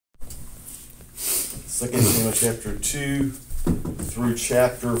2 Samuel chapter 2 through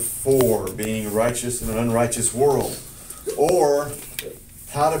chapter 4, being righteous in an unrighteous world, or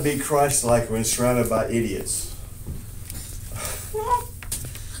how to be Christ-like when surrounded by idiots.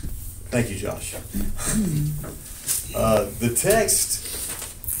 Thank you, Josh. The text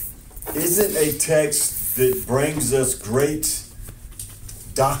isn't a text that brings us great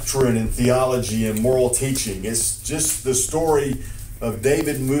doctrine and theology and moral teaching. It's just the story of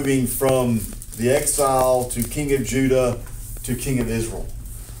David moving from the exile to king of Judah to king of Israel.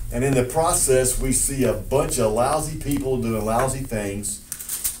 And in the process, we see a bunch of lousy people doing lousy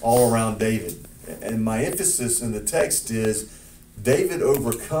things all around David. And my emphasis in the text is David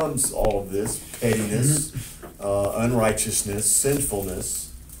overcomes all of this pettiness, unrighteousness,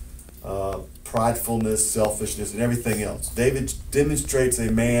 sinfulness, pridefulness, selfishness, and everything else. David demonstrates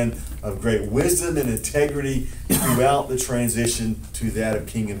a man of great wisdom and integrity throughout the transition to that of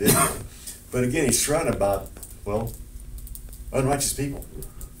king of Israel. But again, he's surrounded by, unrighteous people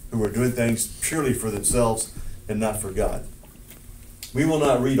who are doing things purely for themselves and not for God. We will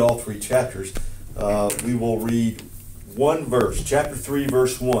not read all three chapters. We will read one verse, chapter 3,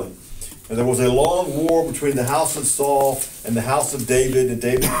 verse 1. And there was a long war between the house of Saul and the house of David, and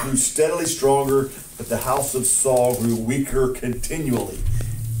David grew steadily stronger, but the house of Saul grew weaker continually.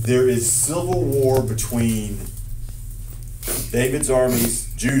 There is civil war between David's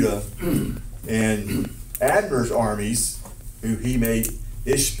armies, Judah, and Abner's armies, who he made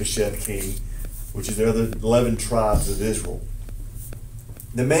Ishbosheth king, which is the other 11 tribes of Israel.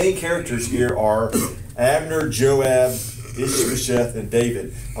 The main characters here are Abner, Joab, Ishbosheth, and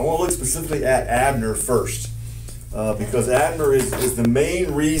David. I want to look specifically at Abner first, because Abner is the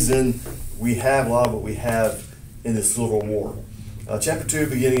main reason we have a lot of what we have in the civil war. Chapter 2,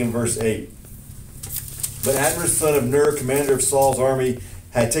 beginning in verse 8. But Abner, son of Ner, commander of Saul's army,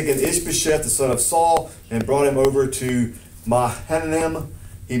 had taken Ishbosheth, the son of Saul, and brought him over to Mahanaim.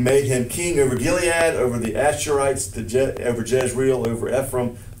 He made him king over Gilead, over the Asherites, over Jezreel, over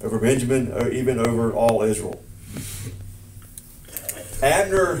Ephraim, over Benjamin, or even over all Israel.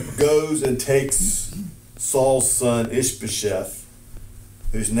 Abner goes and takes Saul's son Ishbosheth,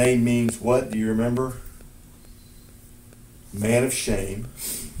 whose name means what? Do you remember? Man of shame.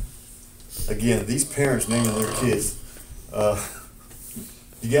 Again, these parents naming their kids.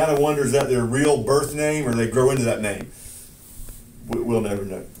 You got to wonder, is that their real birth name or they grow into that name? We'll never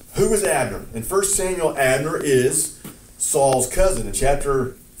know. Who is Abner? In 1 Samuel, Abner is Saul's cousin. In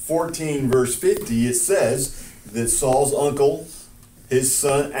chapter 14, verse 50, it says that Saul's uncle, his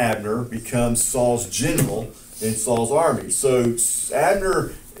son Abner, becomes Saul's general in Saul's army. So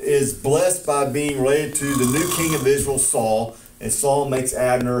Abner is blessed by being related to the new king of Israel, Saul, and Saul makes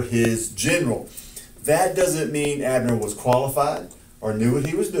Abner his general. That doesn't mean Abner was qualified or knew what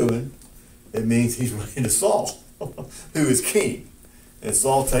he was doing. It means he's related to Saul, who is king. And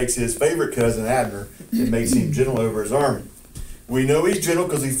Saul takes his favorite cousin, Abner, and makes him general over his army. We know he's general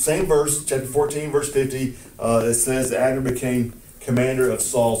because the same verse, chapter 14, verse 50, it says that Abner became commander of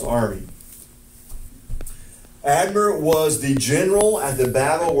Saul's army. Abner was the general at the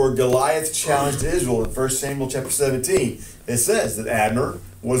battle where Goliath challenged Israel in 1 Samuel chapter 17. It says that Abner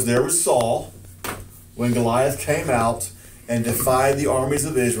was there with Saul when Goliath came out and defied the armies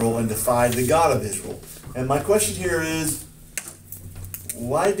of Israel and defied the God of Israel. And my question here is,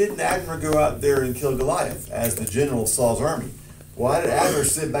 why didn't Abner go out there and kill Goliath as the general of Saul's army? Why did Abner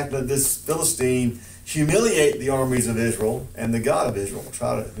sit back and let this Philistine humiliate the armies of Israel and the God of Israel?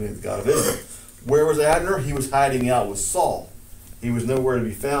 The God of Israel. Where was Abner? He was hiding out with Saul. He was nowhere to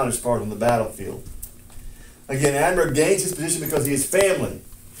be found as far as on the battlefield. Again, Abner gains his position because he is family.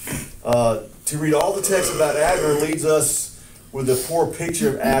 To read all the text about Abner leads us with a poor picture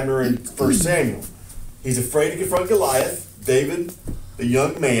of Abner in 1 Samuel. He's afraid to confront Goliath. David, the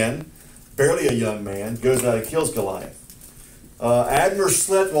young man, barely a young man, goes out and kills Goliath. Abner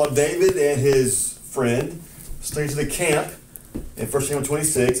slept while David and his friend stayed to the camp in 1 Samuel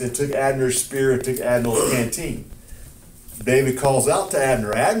 26 and took Abner's spear and took Abner's canteen. David calls out to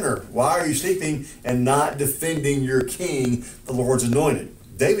Abner, Abner, why are you sleeping and not defending your king, the Lord's anointed?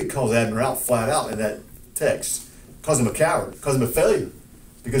 David calls Abner out flat out in that text. Calls him a coward, calls him a failure,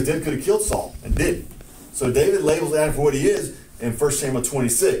 because David could have killed Saul and didn't. So David labels Abner for what he is in 1 Samuel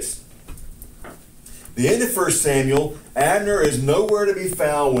 26. The end of 1 Samuel, Abner is nowhere to be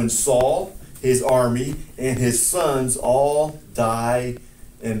found when Saul, his army, and his sons all die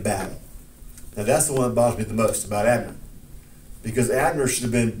in battle. Now that's the one that bothers me the most about Abner. Because Abner should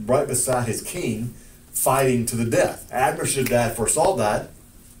have been right beside his king, fighting to the death. Abner should have died before Saul died.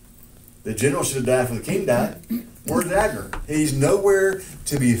 The general should have died before the king died. Where's Abner? He's nowhere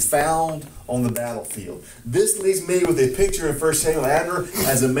to be found on the battlefield. This leaves me with a picture in 1 Samuel Abner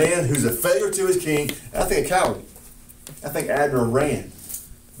as a man who's a failure to his king. I think a coward. I think Abner ran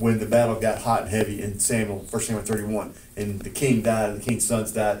when the battle got hot and heavy in 1 Samuel 31. And the king died, and the king's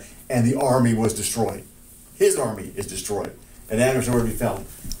sons died, and the army was destroyed. His army is destroyed. And Abner's nowhere to be found.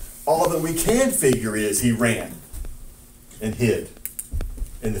 All that we can figure is he ran and hid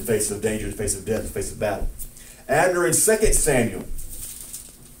in the face of danger, in the face of death, in the face of battle. Abner in 2 Samuel.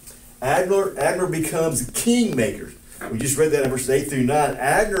 Abner becomes kingmaker. We just read that in verses 8 through 9.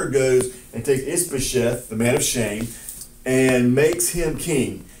 Abner goes and takes Ishbosheth, the man of shame, and makes him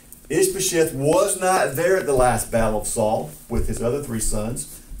king. Ishbosheth was not there at the last battle of Saul with his other 3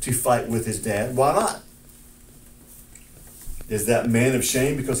 sons to fight with his dad. Why not? Is that man of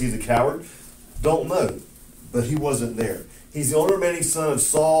shame because he's a coward? Don't know. But he wasn't there. He's the only remaining son of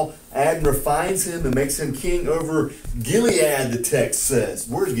Saul. Abner finds him and makes him king over Gilead, the text says.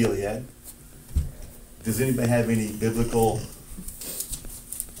 Where's Gilead? Does anybody have any biblical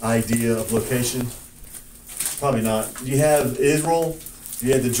idea of location? Probably not. You have Israel.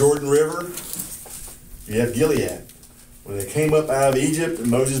 You have the Jordan River. You have Gilead. When they came up out of Egypt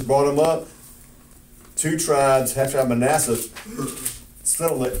and Moses brought them up, 2 tribes, half tribe Manasseh,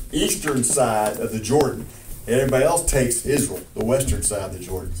 settled the eastern side of the Jordan. Everybody else takes Israel, the western side of the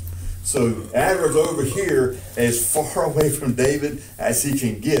Jordan. So Abner's over here as far away from David as he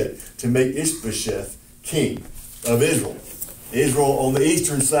can get to make Ishbosheth king of Israel. Israel on the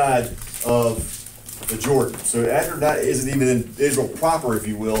eastern side of the Jordan. So Abner isn't even in Israel proper, if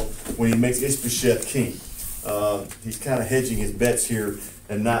you will, when he makes Ishbosheth king. He's kind of hedging his bets here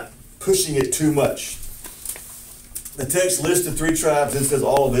and not pushing it too much. The text lists the 3 tribes and says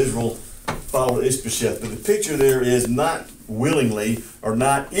all of Israel followed Ishbosheth. But the picture there is not willingly or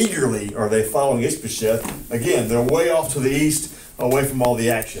not eagerly are they following Ishbosheth. Again, they're way off to the east, away from all the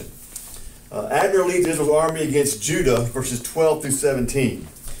action. Abner leads Israel's army against Judah, verses 12 through 17.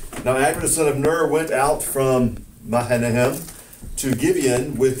 Now Abner the son of Ner went out from Mahanaim to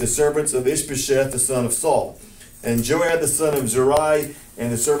Gibeon with the servants of Ishbosheth the son of Saul. And Joab the son of Zeruiah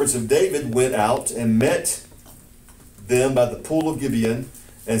and the servants of David went out and met them by the pool of Gibeon,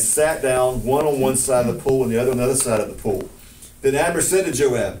 and sat down, one on one side of the pool and the other on the other side of the pool. Then Abner said to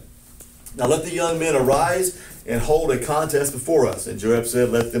Joab, "Now let the young men arise and hold a contest before us." And Joab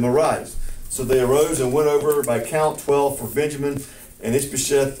said, "Let them arise." So they arose and went over by count 12 for Benjamin, and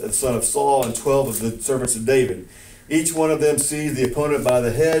Ishbosheth the son of Saul, and 12 of the servants of David. Each one of them seized the opponent by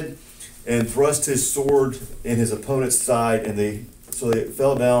the head and thrust his sword in his opponent's side, and so they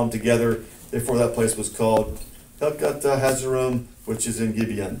fell down together. Therefore that place was called Helkath Hazarim, which is in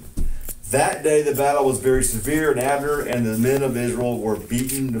Gibeon. That day the battle was very severe, and Abner and the men of Israel were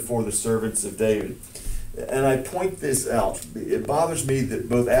beaten before the servants of David. And I point this out. It bothers me that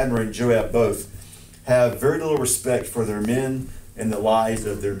both Abner and Joab both have very little respect for their men and the lives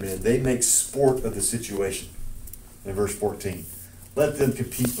of their men. They make sport of the situation. In verse 14, let them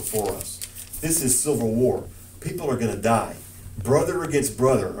compete before us. This is civil war. People are going to die. Brother against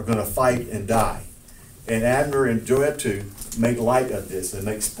brother are going to fight and die. And Abner and Joab too make light of this and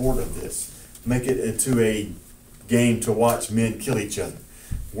make sport of this. Make it into a game to watch men kill each other.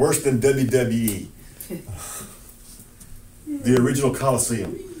 Worse than WWE. The original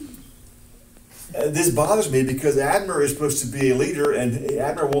Coliseum. This bothers me because Abner is supposed to be a leader, and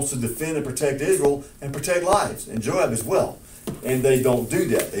Abner wants to defend and protect Israel and protect lives, and Joab as well. And they don't do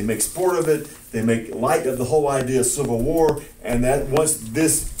that. They make sport of it. They make light of the whole idea of civil war, and that once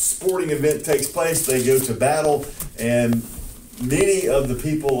this sporting event takes place, they go to battle, and many of the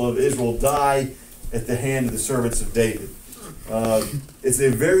people of Israel die at the hand of the servants of David. It's a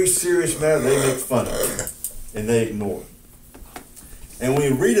very serious matter they make fun of, and they ignore. And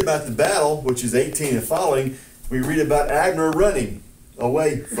when we read about the battle, which is 18 and following, we read about Abner running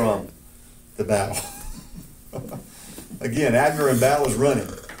away from the battle. Again, Abner in battle is running.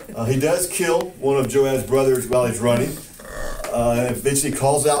 He does kill one of Joab's brothers while he's running. Eventually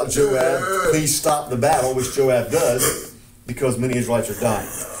calls out Joab, please stop the battle, which Joab does, because many Israelites are dying.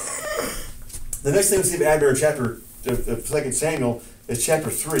 The next thing we see of Abner in chapter 2 Samuel is chapter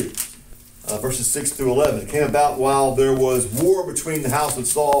 3. Verses 6 through 11. It came about while there was war between the house of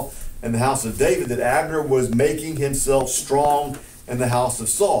Saul and the house of David that Abner was making himself strong in the house of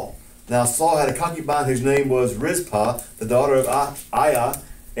Saul. Now Saul had a concubine whose name was Rizpah, the daughter of Aiah,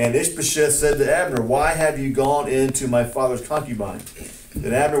 and Ishbosheth said to Abner, "Why have you gone into my father's concubine?"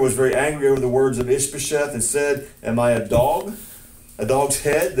 Then Abner was very angry over the words of Ishbosheth and said, "Am I a dog's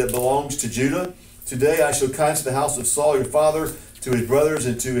head that belongs to Judah? Today I shall come to the house of Saul your father, to his brothers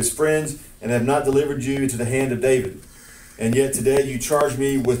and to his friends, and have not delivered you into the hand of David. And yet today you charge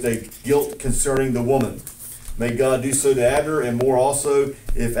me with a guilt concerning the woman. May God do so to Abner, and more also,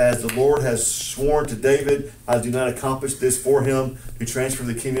 if as the Lord has sworn to David, I do not accomplish this for him, to transfer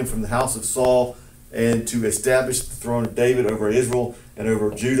the kingdom from the house of Saul, and to establish the throne of David over Israel and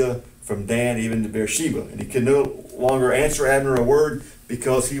over Judah, from Dan even to Beersheba. And he could no longer answer Abner a word,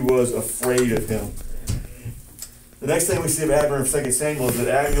 because he was afraid of him. The next thing we see of Abner in 2 Samuel is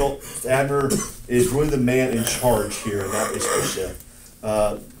that Abner is really the man in charge here, not Ishbosheth.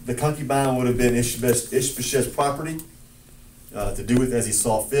 The concubine would have been Ishbosheth's property, to do with as he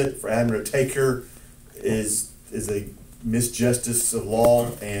saw fit. For Abner to take her is a misjustice of law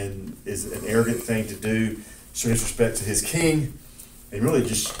and is an arrogant thing to do, showing disrespect to his king, and really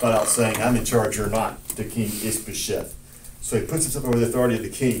just flat out saying, I'm in charge, you're not, to King Ishbosheth. So he puts himself over the authority of the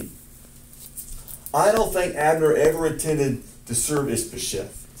king. I don't think Abner ever intended to serve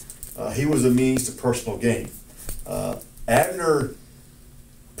Ishbosheth. He was a means to personal gain. Abner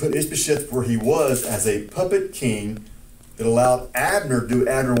put Ishbosheth where he was as a puppet king that allowed Abner to do what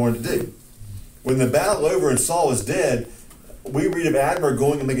Abner wanted to do. When the battle over and Saul is dead, we read of Abner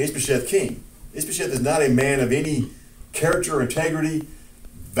going to make Ishbosheth king. Ishbosheth is not a man of any character or integrity,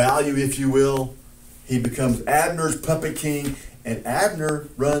 value, if you will. He becomes Abner's puppet king, and Abner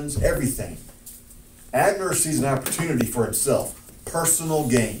runs everything. Abner sees an opportunity for himself, personal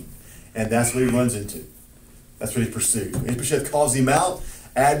gain, and that's what he runs into. That's what he pursues. When Ishbosheth calls him out,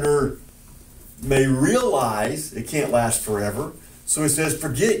 Abner may realize it can't last forever, so he says,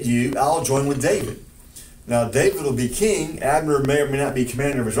 forget you, I'll join with David. Now, David will be king. Abner may or may not be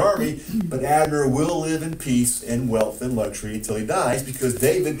commander of his army, but Abner will live in peace and wealth and luxury until he dies, because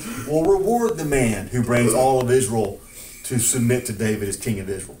David will reward the man who brings all of Israel to submit to David as king of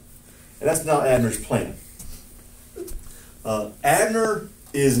Israel. And that's not Abner's plan. Abner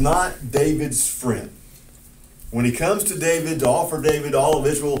is not David's friend. When he comes to David to offer David all of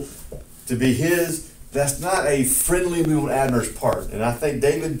Israel to be his, that's not a friendly move on Abner's part. And I think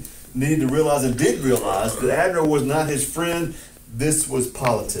David needed to realize, and did realize, that Abner was not his friend. This was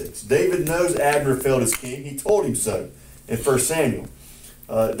politics. David knows Abner failed as king. He told him so in 1 Samuel.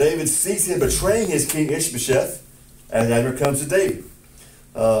 David sees him betraying his king Ishbosheth as Abner comes to David.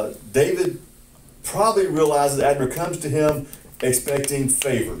 David probably realizes that Abner comes to him expecting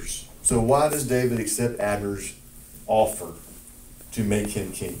favors. So why does David accept Abner's offer to make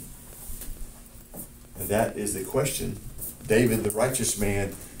him king? And that is the question. David, the righteous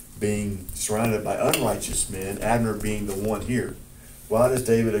man, being surrounded by unrighteous men, Abner being the one here. Why does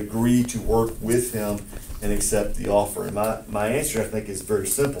David agree to work with him and accept the offer? And my answer, I think, is very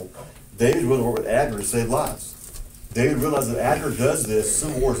simple. David willing to work with Abner to save lives. David realized that Abner does this,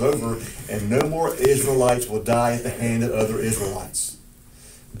 civil war is over, and no more Israelites will die at the hand of other Israelites.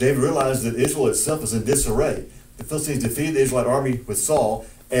 David realized that Israel itself was in disarray. The Philistines defeated the Israelite army with Saul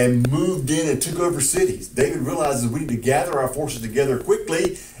and moved in and took over cities. David realizes we need to gather our forces together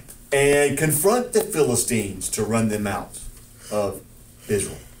quickly and confront the Philistines to run them out of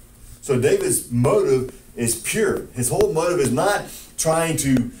Israel. So David's motive is pure. His whole motive is not trying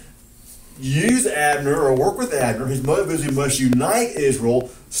to use Abner or work with Abner. His motive is he must unite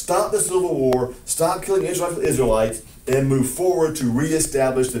Israel, stop the civil war, stop killing Israelites, and move forward to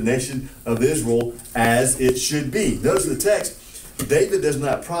reestablish the nation of Israel as it should be. Notice in the text, David does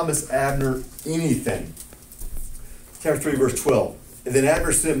not promise Abner anything. Chapter 3, verse 12. And then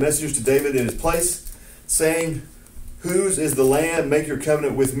Abner sent messengers to David in his place, saying, whose is the land? Make your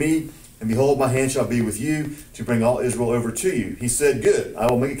covenant with me, and behold, my hand shall be with you to bring all Israel over to you. He said, good, I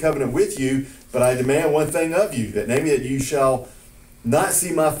will make a covenant with you, but I demand one thing of you, that namely that you shall not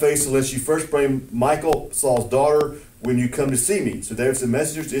see my face unless you first bring Michal, Saul's daughter, when you come to see me. So David sent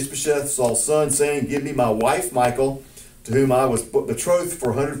messengers to Ishbosheth, Saul's son, saying, give me my wife Michal, to whom I was betrothed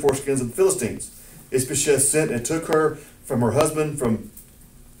for 100 foreskins of the Philistines. Ishbosheth sent and took her from her husband, from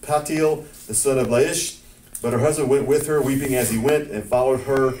Paltiel, the son of Laish. But her husband went with her, weeping as he went, and followed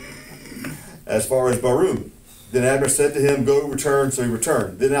her as far as Barum. Then Abner said to him, go return. So he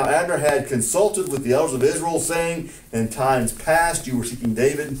returned. Then now Abner had consulted with the elders of Israel, saying, in times past you were seeking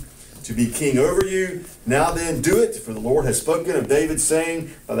David to be king over you. Now then do it, for the Lord has spoken of David,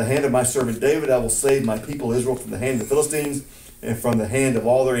 saying, by the hand of my servant David I will save my people Israel from the hand of the Philistines and from the hand of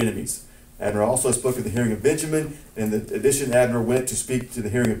all their enemies. Abner also spoke at the hearing of Benjamin. In addition, Abner went to speak to the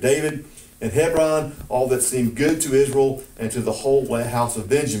hearing of David in Hebron, all that seemed good to Israel and to the whole house of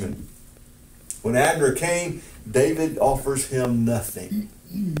Benjamin. When Abner came, David offers him nothing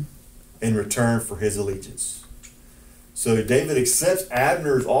in return for his allegiance. So David accepts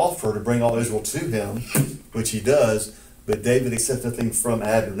Abner's offer to bring all Israel to him, which he does, but David accepts nothing from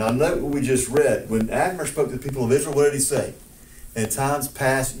Abner. Now note what we just read. When Abner spoke to the people of Israel, what did he say? In times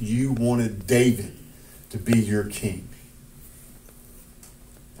past, you wanted David to be your king.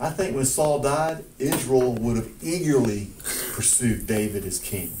 I think when Saul died, Israel would have eagerly pursued David as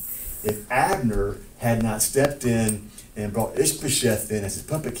king. If Abner had not stepped in and brought Ishbosheth in as his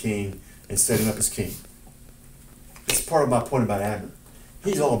puppet king and set him up as king. That's part of my point about Abner.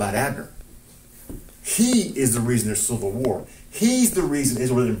 He's all about Abner. He is the reason there's civil war. He's the reason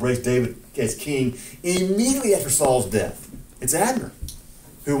Israel embraced David as king immediately after Saul's death. It's Abner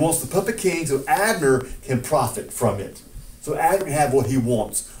who wants the puppet king so Abner can profit from it. So Abner can have what he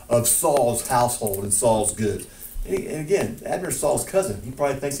wants of Saul's household and Saul's goods. And again, Abner's Saul's cousin. He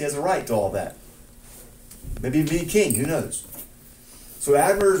probably thinks he has a right to all that. Maybe even be king, who knows? So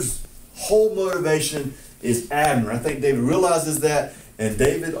Abner's whole motivation is Abner. I think David realizes that, and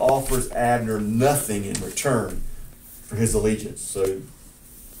David offers Abner nothing in return for his allegiance. So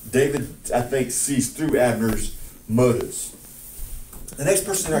David, I think, sees through Abner's motives. The next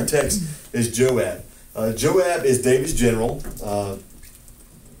person in our text is Joab. Joab is David's general.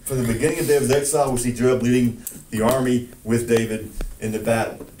 From the beginning of David's exile, we see Joab leading the army with David in the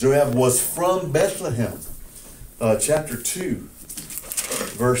battle. Joab was from Bethlehem. Chapter 2,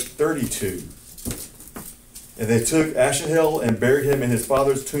 verse 32. And they took Asahel and buried him in his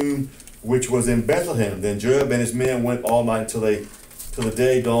father's tomb, which was in Bethlehem. Then Joab and his men went all night till the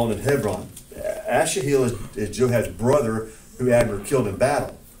day dawned in Hebron. Asahel is Joab's brother, who Abner killed in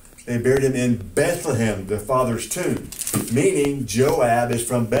battle. They buried him in Bethlehem, their father's tomb, meaning Joab is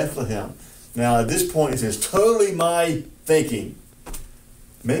from Bethlehem. Now, at this point, it is totally my thinking.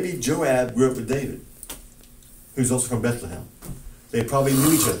 Maybe Joab grew up with David, who's also from Bethlehem. They probably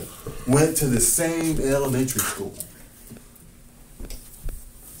knew each other, went to the same elementary school,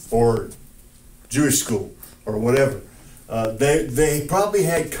 or Jewish school, or whatever. They probably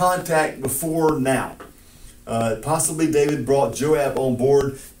had contact before now. Possibly David brought Joab on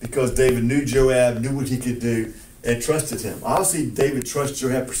board because David knew Joab, knew what he could do, and trusted him. Obviously, David trusts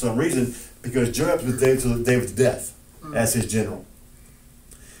Joab for some reason because Joab was with David till David's death as his general.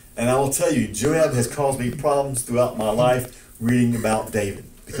 And I will tell you, Joab has caused me problems throughout my life reading about David,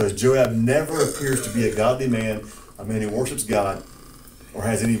 because Joab never appears to be a godly man, a man who worships God, or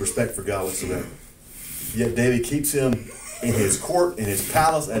has any respect for God whatsoever. Yet David keeps him in his court, in his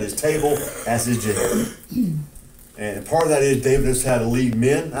palace, at his table, as his general. And part of that is David knows how to lead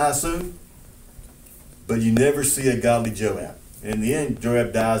men, I assume, but you never see a godly Joab. And in the end,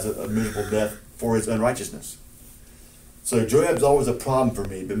 Joab dies a miserable death for his unrighteousness. So Joab's always a problem for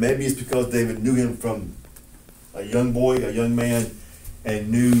me, but maybe it's because David knew him from a young boy, a young man, and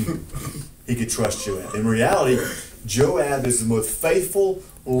knew he could trust Joab. In reality, Joab is the most faithful,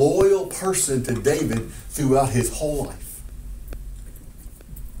 loyal person to David throughout his whole life.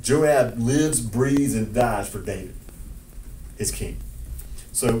 Joab lives, breathes, and dies for David, his king.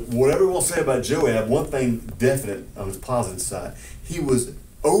 So whatever we want to say about Joab, one thing definite on his positive side, he was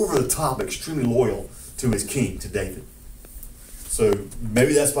over the top extremely loyal to his king, to David. So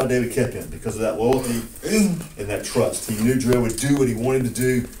maybe that's why David kept him, because of that loyalty and that trust. He knew Joab would do what he wanted to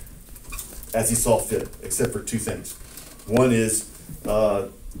do as he saw fit, except for two things. One is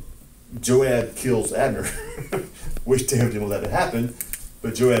Joab kills Abner, which David didn't want that to happen,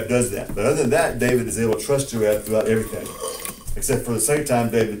 but Joab does that. But other than that, David is able to trust Joab throughout everything, except for the same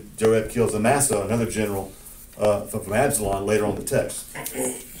time Joab kills Amasa, another general from Absalom, later on in the text.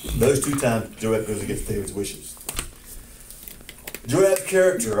 Those two times Joab goes against David's wishes. Joab's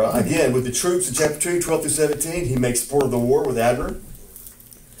character, again, with the troops in chapter 2, 12 through 17, he makes sport of the war with Abner.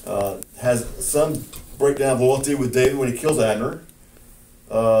 Has some breakdown of loyalty with David when he kills Abner.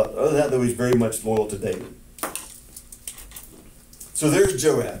 Other than that, though, he's very much loyal to David. So there's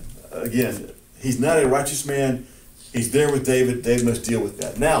Joab. Again, he's not a righteous man. He's there with David. David must deal with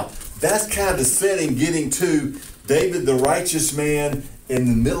that. Now, that's kind of the setting getting to David, the righteous man, in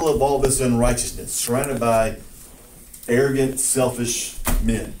the middle of all this unrighteousness, surrounded by arrogant, selfish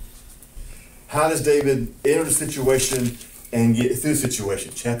men. How does David enter the situation and get through the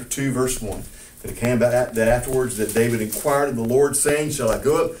situation? Chapter 2, verse 1. That it came about that afterwards that David inquired of the Lord, saying, shall I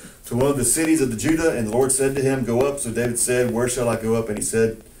go up to one of the cities of the Judah? And the Lord said to him, go up. So David said, where shall I go up? And he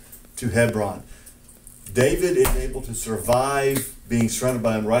said, to Hebron. David is able to survive being surrounded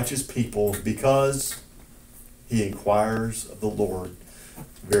by unrighteous people because he inquires of the Lord.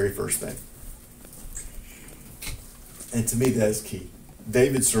 Very first thing. And to me, that is key.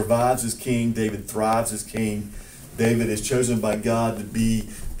 David survives as king. David thrives as king. David is chosen by God to be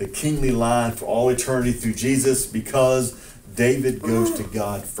the kingly line for all eternity through Jesus because David goes to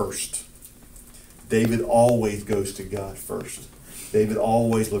God first. David always goes to God first. David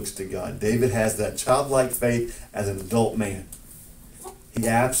always looks to God. David has that childlike faith as an adult man. He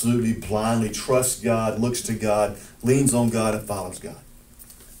absolutely blindly trusts God, looks to God, leans on God, and follows God.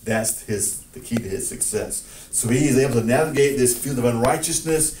 That's the key to his success. So he is able to navigate this field of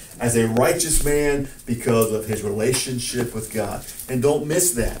unrighteousness as a righteous man because of his relationship with God. And don't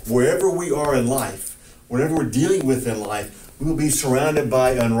miss that. Wherever we are in life, whatever we're dealing with in life, we will be surrounded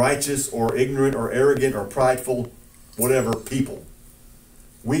by unrighteous or ignorant or arrogant or prideful, whatever, people.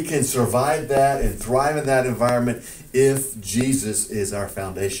 We can survive that and thrive in that environment if Jesus is our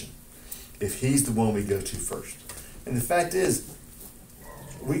foundation. If he's the one we go to first. And the fact is,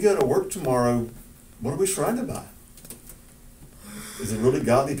 we go to work tomorrow, what are we surrounded by? Is it really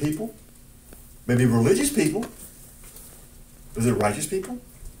godly people? Maybe religious people? Is it righteous people?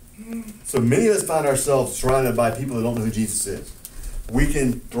 So many of us find ourselves surrounded by people that don't know who Jesus is. We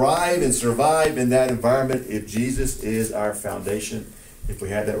can thrive and survive in that environment if Jesus is our foundation, if we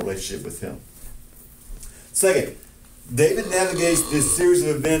have that relationship with him. Second, David navigates this series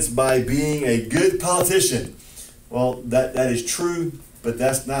of events by being a good politician. Well, that is true, but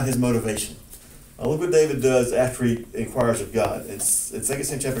that's not his motivation. Now look what David does after he inquires of God. In 2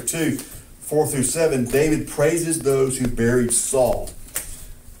 Samuel chapter 2, 4 through 7, David praises those who buried Saul.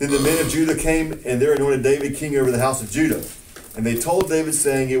 Then the men of Judah came, and there anointed David king over the house of Judah. And they told David,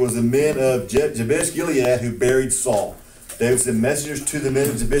 saying, it was the men of Jabesh Gilead who buried Saul. David sent messengers to the men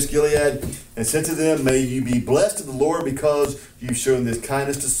of Jabesh Gilead and said to them, may you be blessed of the Lord because you've shown this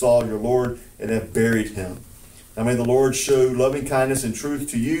kindness to Saul your Lord and have buried him. Now may the Lord show loving kindness and truth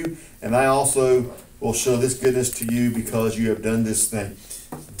to you, and I also will show this goodness to you because you have done this thing.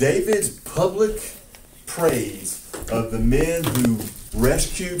 David's public praise of the men who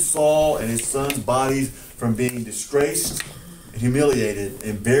rescued Saul and his son's bodies from being disgraced and humiliated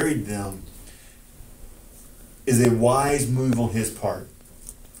and buried them is a wise move on his part.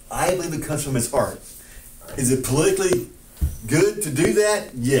 I believe it comes from his heart. Is it politically good to do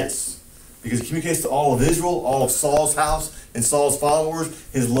that? Yes. Because it communicates to all of Israel, all of Saul's house and Saul's followers,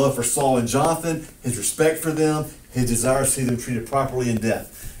 his love for Saul and Jonathan, his respect for them, his desire to see them treated properly in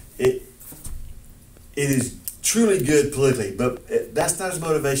death. It is truly good politically, but that's not his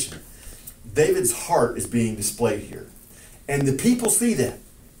motivation. David's heart is being displayed here. And the people see that.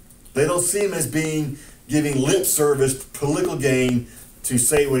 They don't see him as giving lip service, political gain to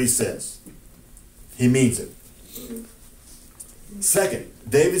say what he says. He means it. Second,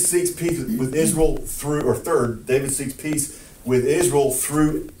 David seeks peace with Israel David seeks peace with Israel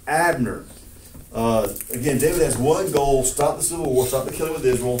through Abner. Again, David has one goal: stop the civil war, stop the killing with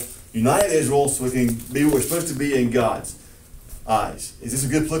Israel, unite Israel so we can be what we're supposed to be in God's eyes. Is this a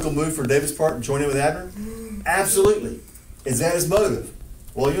good political move for David's part to join in with Abner? Absolutely. Is that his motive?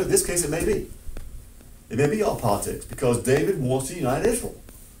 Well, in this case it may be. It may be all politics because David wants to unite Israel.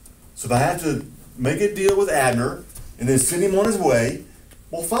 So if I have to make a deal with Abner and then send him on his way,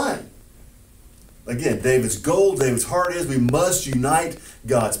 well, fine. Again, David's goal, David's heart is we must unite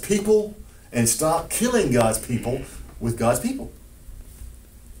God's people and stop killing God's people with God's people.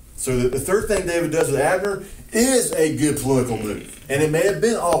 So the third thing David does with Abner is a good political move. And it may have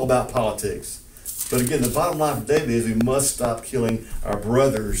been all about politics. But again, the bottom line for David is we must stop killing our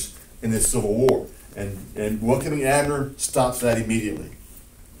brothers in this civil war. And welcoming Abner stops that immediately.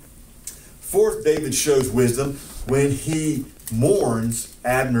 Fourth, David shows wisdom when he mourns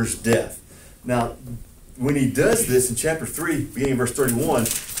Abner's death. Now, when he does this in chapter 3, beginning verse 31,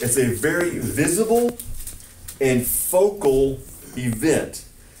 it's a very visible and focal event.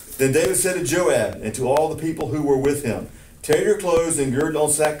 Then David said to Joab and to all the people who were with him, tear your clothes and gird on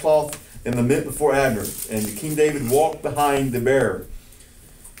sackcloth and lament before Abner. And King David walked behind the bearer.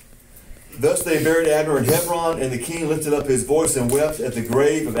 Thus they buried Abner in Hebron, and the king lifted up his voice and wept at the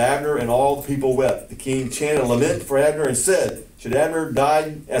grave of Abner, and all the people wept. The king chanted a lament for Abner and said, should Abner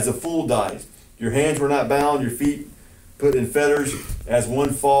die as a fool dies? Your hands were not bound, your feet put in fetters. As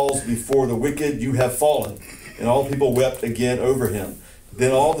one falls before the wicked, you have fallen. And all the people wept again over him.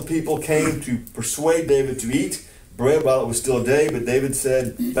 Then all the people came to persuade David to eat bread while it was still day, but David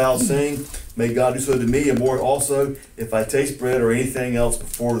vowed, saying, may God do so to me and more also, if I taste bread or anything else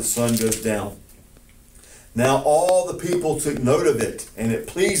before the sun goes down. Now all the people took note of it, and it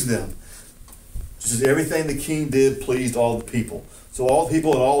pleased them. Just as everything the king did pleased all the people. So all the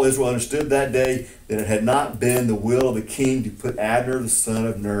people and all Israel understood that day that it had not been the will of the king to put Abner, the son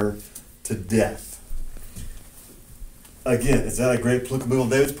of Ner, to death. Again, is that a great political move on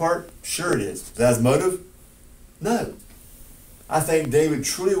David's part? Sure it is. Is that his motive? No. I think David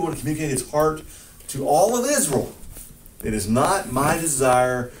truly wanted to communicate his heart to all of Israel It is not my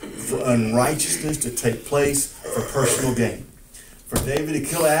desire for unrighteousness to take place for personal gain. For David to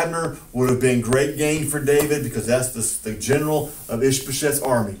kill Abner would have been great gain for David because that's the general of Ishbosheth's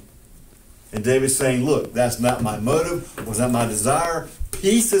army. And David's saying, look, that's not my motive, was not my desire.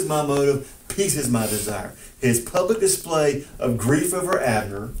 Peace is my motive, peace is my desire. His public display of grief over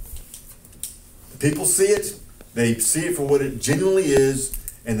Abner, people see it, they see it for what it genuinely is,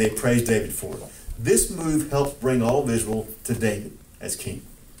 and they praise David for it. This move helps bring all of Israel to David as king.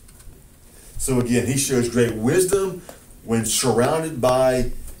 So again, he shows great wisdom when surrounded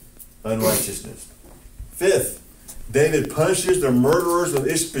by unrighteousness. Fifth, David punishes the murderers of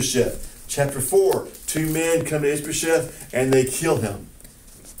Ishbosheth. Chapter 4, 2 men come to Ishbosheth and they kill him.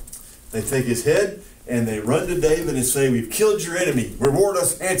 They take his head and they run to David and say, we've killed your enemy, reward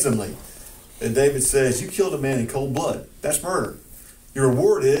us handsomely. And David says, you killed a man in cold blood. That's murder. Your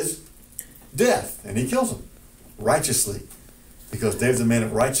reward is death. And he kills him righteously. Because David's a man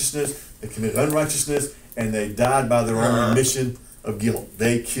of righteousness. They committed unrighteousness and they died by their own admission of guilt.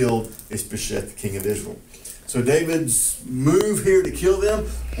 They killed Ishbosheth, the king of Israel. So David's move here to kill them,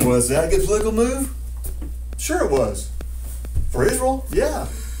 was that a good political move? Sure it was. For Israel, yeah.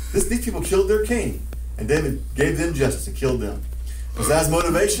 These people killed their king. And David gave them justice and killed them. Was that his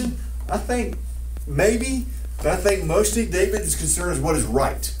motivation? I think maybe, but I think mostly David is concerned with what is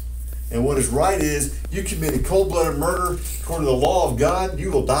right. And what is right is you committed cold-blooded murder according to the law of God,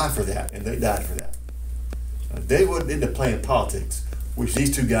 you will die for that. And they died for that. David wasn't into playing politics, which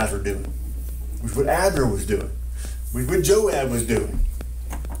these two guys were doing, which what Abner was doing, which what Joab was doing.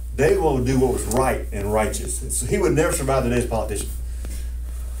 David wanted to do what was right and righteous. And so he would never survive the day as a politician.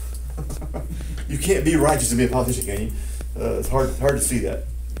 You can't be righteous and be a politician, can you? It's hard to see that.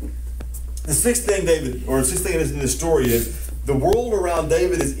 The sixth thing in this story is the world around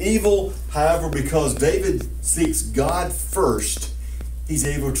David is evil. However, because David seeks God first, he's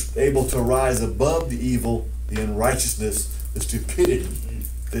able to rise above the evil, the unrighteousness, the stupidity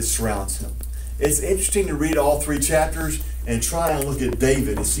that surrounds him. It's interesting to read all 3 chapters and try and look at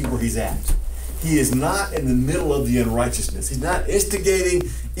David and see where he's at. He is not in the middle of the unrighteousness. He's not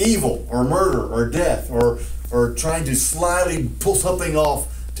instigating evil or murder or death or trying to slyly pull something off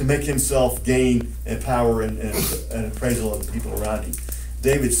to make himself gain and power and appraisal of the people around him.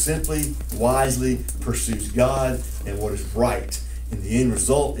 David simply, wisely pursues God and what is right. And the end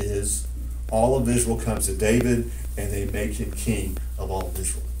result is all of Israel comes to David and they make him king of all of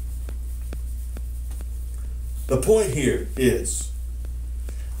Israel. The point here is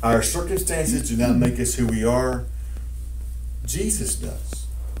our circumstances do not make us who we are. Jesus does.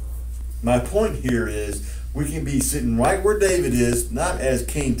 My point here is we can be sitting right where David is, not as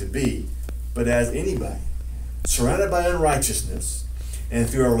king to be, but as anybody, surrounded by unrighteousness. And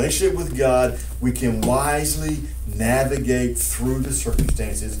through our relationship with God, we can wisely navigate through the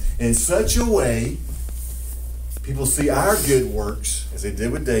circumstances in such a way people see our good works, as they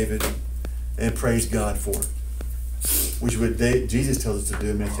did with David, and praise God for it. Which is what Jesus tells us to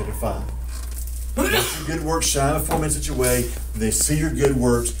do in Matthew chapter 5. Let your good works shine before men in such a way that they see your good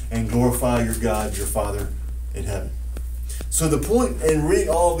works and glorify your God, your Father in heaven. So the point in reading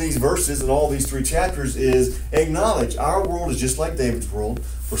all these verses and all these 3 chapters is acknowledge our world is just like David's world.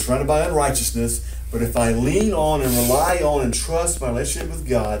 We're surrounded by unrighteousness, but if I lean on and rely on and trust my relationship with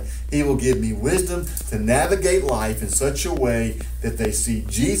God, He will give me wisdom to navigate life in such a way that they see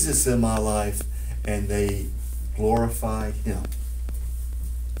Jesus in my life and they glorify Him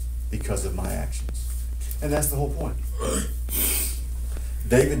because of my actions. And that's the whole point.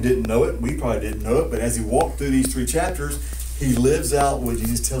 David didn't know it. We probably didn't know it. But as he walked through these 3 chapters, he lives out what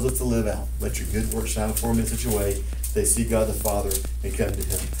Jesus tells us to live out. Let your good works shine before men in such a way they see God the Father and come to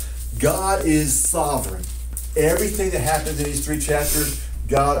Him. God is sovereign. Everything that happens in these 3 chapters,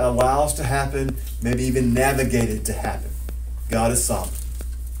 God allows to happen, maybe even navigated to happen. God is sovereign.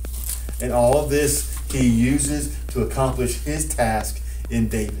 And all of this He uses to accomplish His task in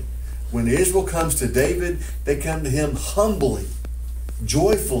David. When Israel comes to David, they come to him humbly,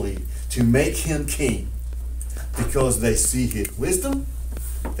 joyfully, to make him king. Because they see his wisdom,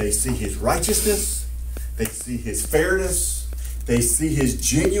 they see his righteousness, they see his fairness, they see his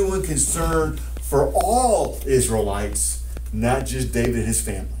genuine concern for all Israelites, not just David and his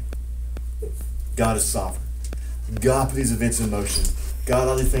family. God is sovereign. God put these events in motion. God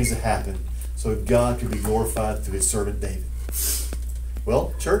allowed these things to happen so God could be glorified through His servant David.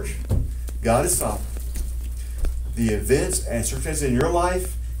 Well, church, God is sovereign. The events and circumstances in your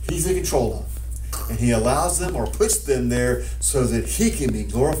life, He's in control of. And He allows them or puts them there so that He can be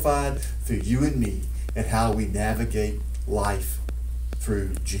glorified through you and me and how we navigate life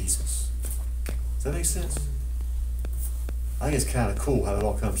through Jesus. Does that make sense? I think it's kind of cool how it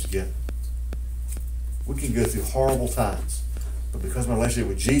all comes together. We can go through horrible times, but because of my relationship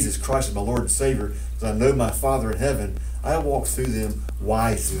with Jesus Christ as my Lord and Savior, because I know my Father in heaven, I walk through them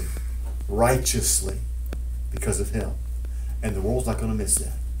wisely, righteously, because of Him. And the world's not going to miss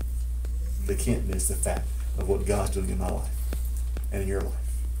that. They can't miss the fact of what God's doing in my life and in your life.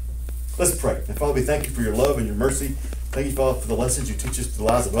 Let's pray. And Father, we thank you for your love and your mercy. Thank you, Father, for the lessons you teach us to the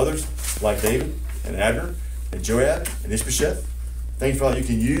lives of others, like David and Abner and Joab and Ishbosheth. Thank you, Father, you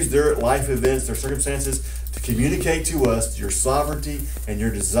can use their life events, their circumstances, to communicate to us your sovereignty and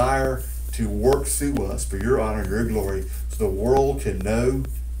your desire to work through us for your honor and your glory, so the world can know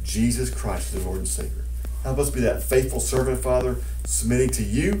Jesus Christ as the Lord and Savior. Help us be that faithful servant, Father, submitting to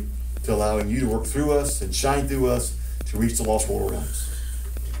you, to allowing you to work through us and shine through us to reach the lost world around us.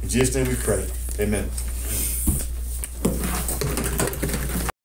 In Jesus' name we pray. Amen.